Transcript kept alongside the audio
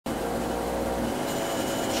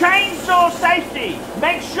Chainsaw safety.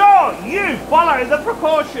 Make sure you follow the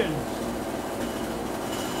precautions.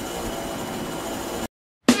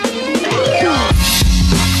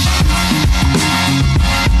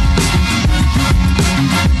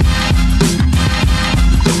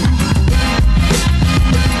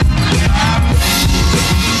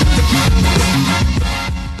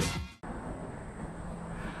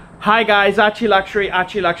 Hi guys,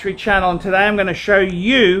 ArchieLuxury channel, and today I'm going to show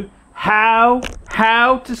you how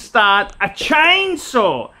to start a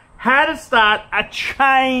chainsaw. How to start a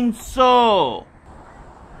chainsaw.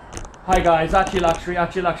 Hi guys,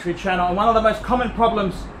 ArchieLuxury channel, and one of the most common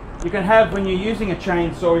problems you can have when you're using a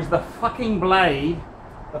chainsaw is the fucking blade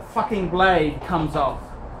comes off.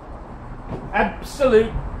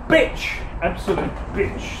 Absolute bitch.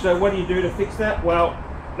 So what do you do to fix that? Well,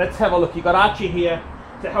 let's have a look. You've got Archie here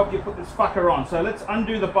to help you put this fucker on. So let's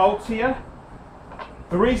undo the bolts here.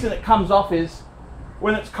 The reason it comes off is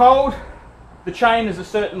when it's cold, the chain is a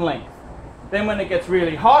certain length. Then when it gets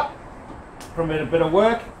really hot, from a bit of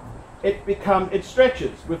work, it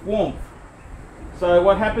stretches with warmth. So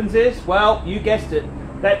what happens is, well, you guessed it,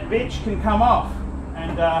 that bitch can come off.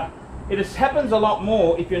 And it happens a lot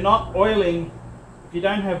more if you're not oiling, if you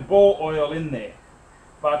don't have bore oil in there.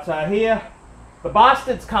 But here, the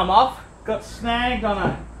bastard's come off, got snagged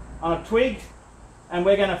on a twig, and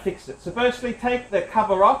we're going to fix it. So firstly, take the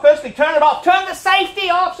cover off. Firstly, turn it off. Turn the safety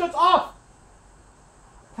off so it's off.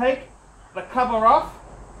 Take the cover off,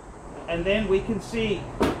 and then we can see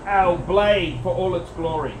our blade for all its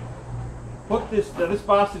glory. Put this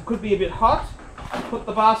bastard could be a bit hot. Put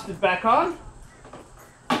the bastard back on.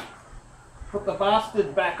 Put the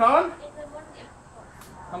bastard back on.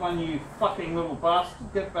 Come on, you fucking little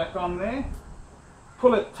bastard. Get back on there.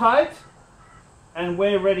 Pull it tight. And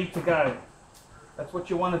we're ready to go. That's what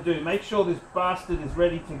you want to do. Make sure this bastard is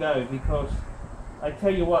ready to go, because I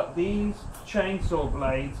tell you what, these chainsaw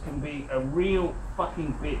blades can be a real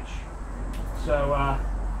fucking bitch. So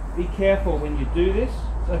be careful when you do this.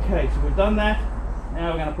 Okay, so we've done that.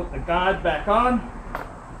 Now we're going to put the guard back on.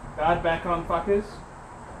 Guard back on, fuckers.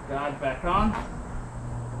 Guard back on.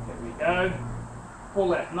 There we go. Pull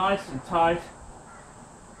that nice and tight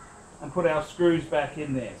and put our screws back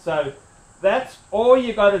in there. So that's all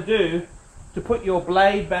you got to do to put your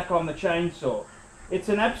blade back on the chainsaw. It's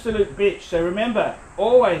an absolute bitch. So remember,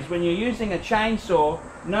 always when you're using a chainsaw,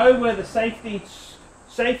 know where the safety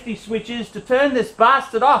switch is to turn this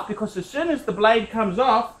bastard off, because as soon as the blade comes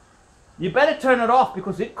off, you better turn it off,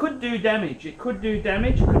 because it could do damage. It could do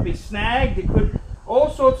damage. It could be snagged. It could all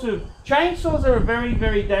sorts of... Chainsaws are a very,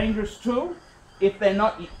 very dangerous tool if they're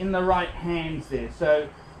not in the right hands there. So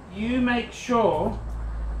you make sure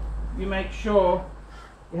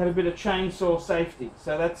you have a bit of chainsaw safety.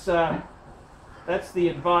 So that's the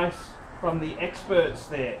advice from the experts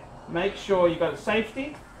there. Make sure you got a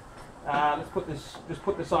safety. Let's put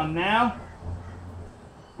this on now.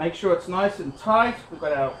 Make sure it's nice and tight. We've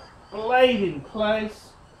got our blade in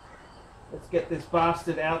place. Let's get this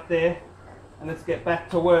bastard out there, and let's get back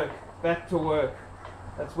to work. Back to work.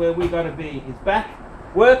 That's where we got to be. Is back,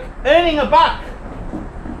 work, earning a buck.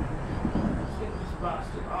 Let's get this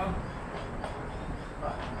bastard on.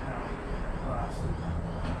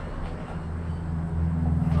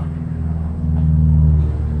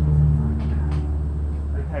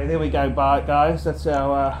 Okay, there we go, guys. That's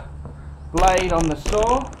our blade on the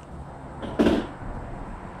saw.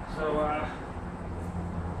 So,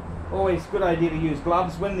 always good idea to use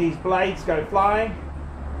gloves when these blades go flying.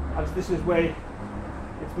 This is where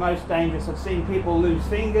it's most dangerous. I've seen people lose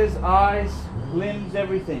fingers, eyes, limbs,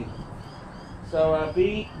 everything. So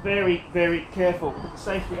be very, very careful. Put the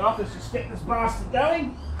safety off. Let's just get this bastard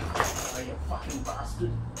going. Oh, you fucking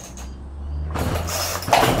bastard.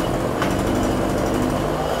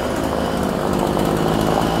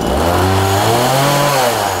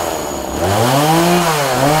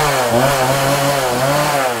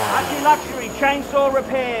 ArchieLuxury chainsaw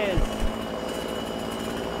repairs.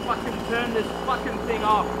 Fucking turn this fucking thing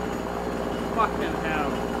off. Fucking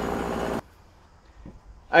hell.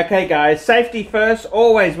 Okay guys, safety first.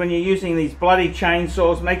 Always when you're using these bloody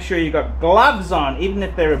chainsaws, make sure you've got gloves on, even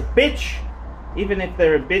if they're a bitch. Even if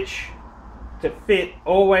they're a bitch to fit,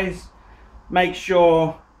 always make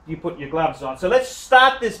sure you put your gloves on. So let's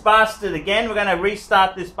start this bastard again. We're going to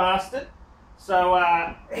restart this bastard. So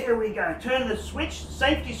here we go. Turn the switch,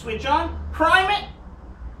 safety switch on, prime it,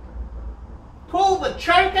 pull the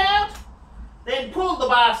choke out, then pull the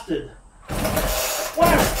bastard. Whoa,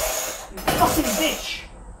 you fucking bitch.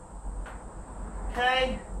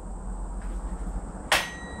 Okay.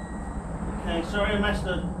 Okay, sorry I messed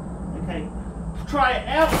up. Okay, try it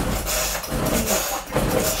out.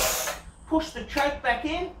 Push the choke back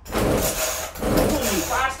in. Pull me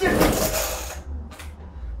faster.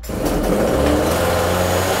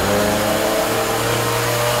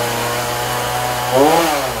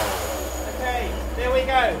 Okay, there we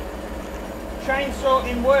go. Chainsaw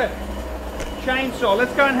in work. Chainsaw.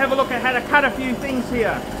 Let's go and have a look at how to cut a few things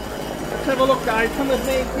here. Let's have a look, guys. Come with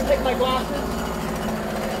me. Can you take my glasses?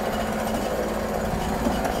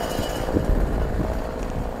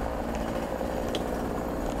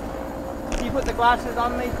 Can you put the glasses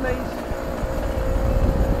on me, please?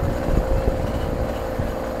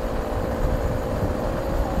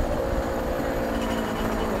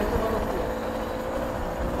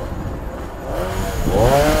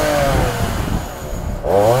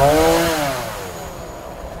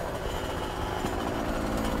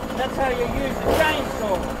 That's how you use the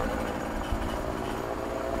chainsaw.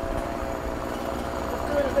 Let's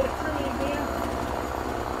do a bit of trimming here.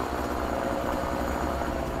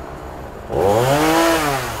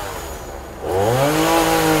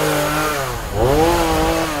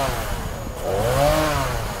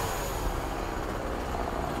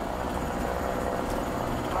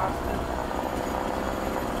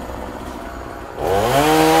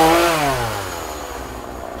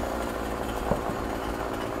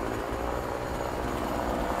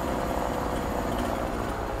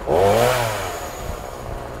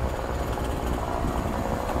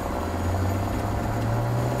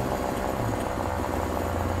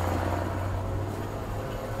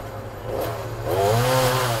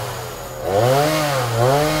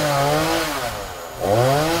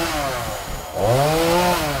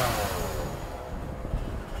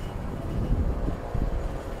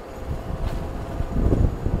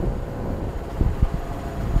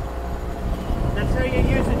 That's how you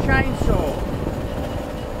use a chainsaw.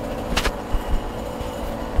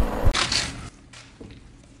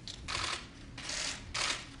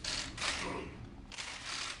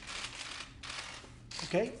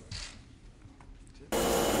 Okay.